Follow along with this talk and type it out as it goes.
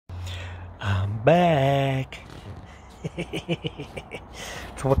I'm back.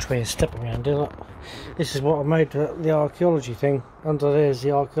 To watch where you're stepping around, look. This is what I made the archaeology thing. Under there's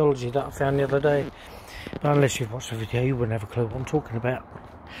the archaeology that I found the other day. But unless you've watched the video, you wouldn't have a clue what I'm talking about.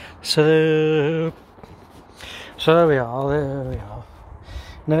 So there we are.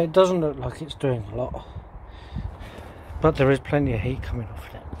 Now it doesn't look like it's doing a lot, but there is plenty of heat coming off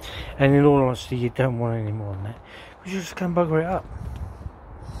of it. And in all honesty, you don't want any more than that. You just go and bugger it up.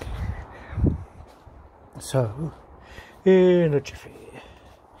 So, in a jiffy,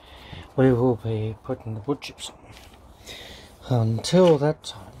 we will be putting the wood chips on. Until that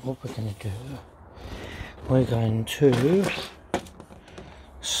time, what we're going to do, we're going to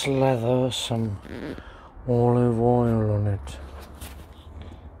slather some olive oil on it.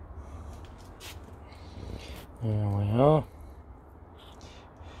 There we are.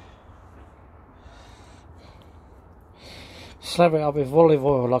 Slab it up with olive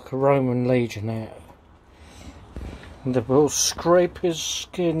oil like a Roman legionnaire. And then we'll scrape his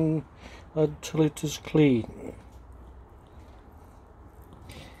skin until it is clean.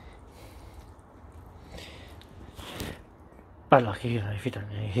 But like, you know, if you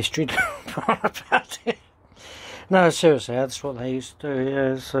don't know history, don't know about it. No, seriously, that's what they used to do.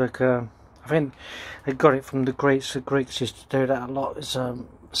 Yeah, it's like, I think they got it from the Greeks. The Greeks used to do that a lot, is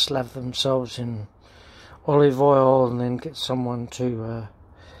slather themselves in olive oil and then get someone to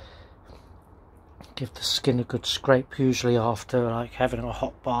give the skin a good scrape, usually after like having a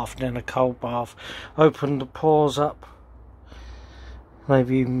hot bath and then a cold bath. Open the pores up.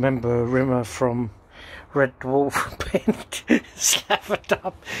 Maybe you remember Rimmer from Red Dwarf being slathered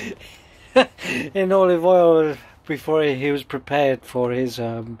up in olive oil before he was prepared for his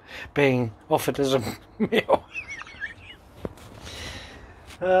being offered as a meal.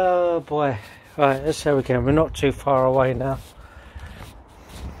 Oh boy. Right, let's see how we go. We're not too far away now.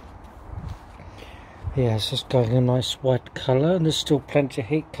 Yeah, it's just going a nice white colour, and there's still plenty of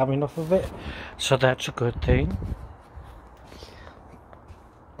heat coming off of it, so that's a good thing.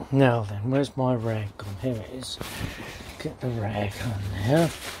 Now then, where's my rag gone? Here it is. Get the rag on there.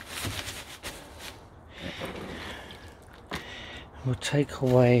 We'll take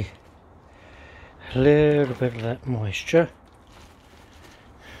away a little bit of that moisture.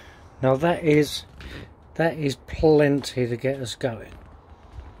 Now that is plenty to get us going.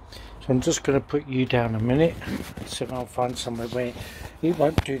 So I'm just going to put you down a minute, so I'll find somewhere where you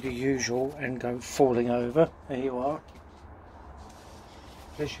won't do the usual and go falling over. There you are.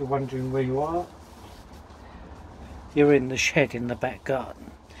 In case you're wondering where you are, you're in the shed in the back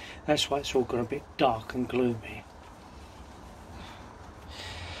garden. That's why it's all gone a bit dark and gloomy.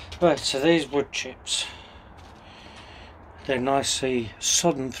 Right, so these wood chips, they're nicely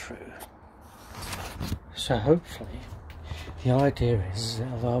sodden through. So hopefully, the idea is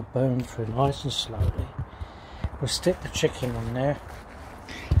that they'll burn through nice and slowly. We'll stick the chicken on there.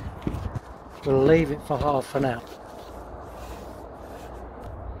 We'll leave it for half an hour.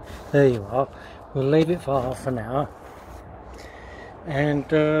 There you are. We'll leave it for half an hour. And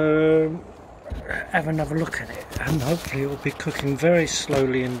have another look at it. And hopefully it will be cooking very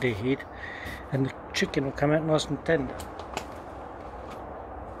slowly indeed. And the chicken will come out nice and tender.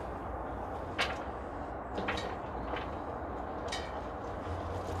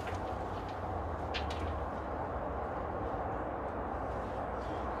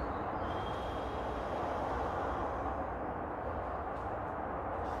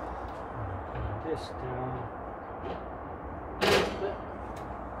 This down.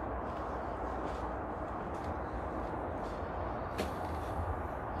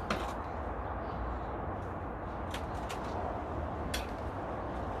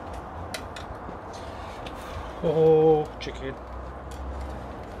 Oh, chicken.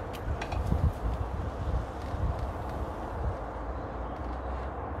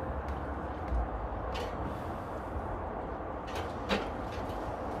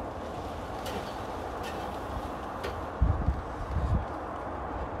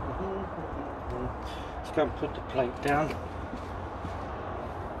 Let's go and put the plate down.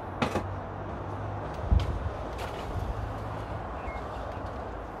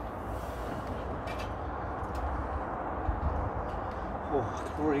 Oh, I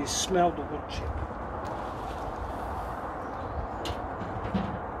can already smell the wood chip.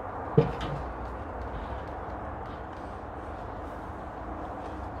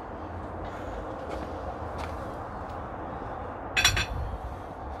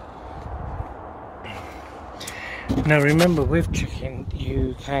 Now remember, with chicken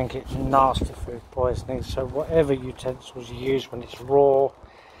you can get nasty food poisoning, so whatever utensils you use when it's raw,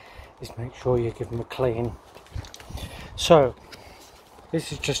 is make sure you give them a clean. So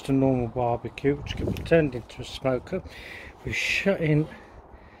This is just a normal barbecue which can be turned into a smoker. We've shut in,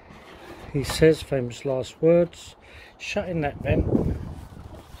 he says, famous last words, shut in that vent,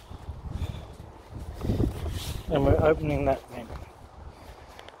 and we're opening that vent.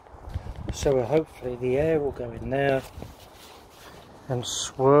 So hopefully the air will go in there and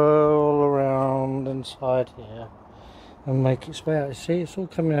swirl around inside here and make its way out. You see, it's all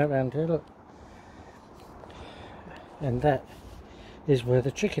coming out around here, look. And that is where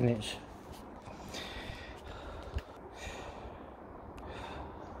the chicken is.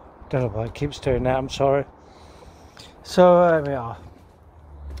 Don't know why it keeps doing that, I'm sorry. So there we are.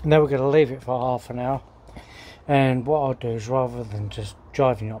 Now we're going to leave it for half an hour. And what I'll do is, rather than just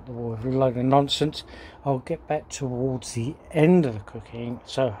driving up the wall with a load of nonsense, I'll get back towards the end of the cooking,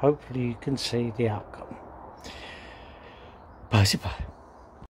 so hopefully you can see the outcome. Bye bye.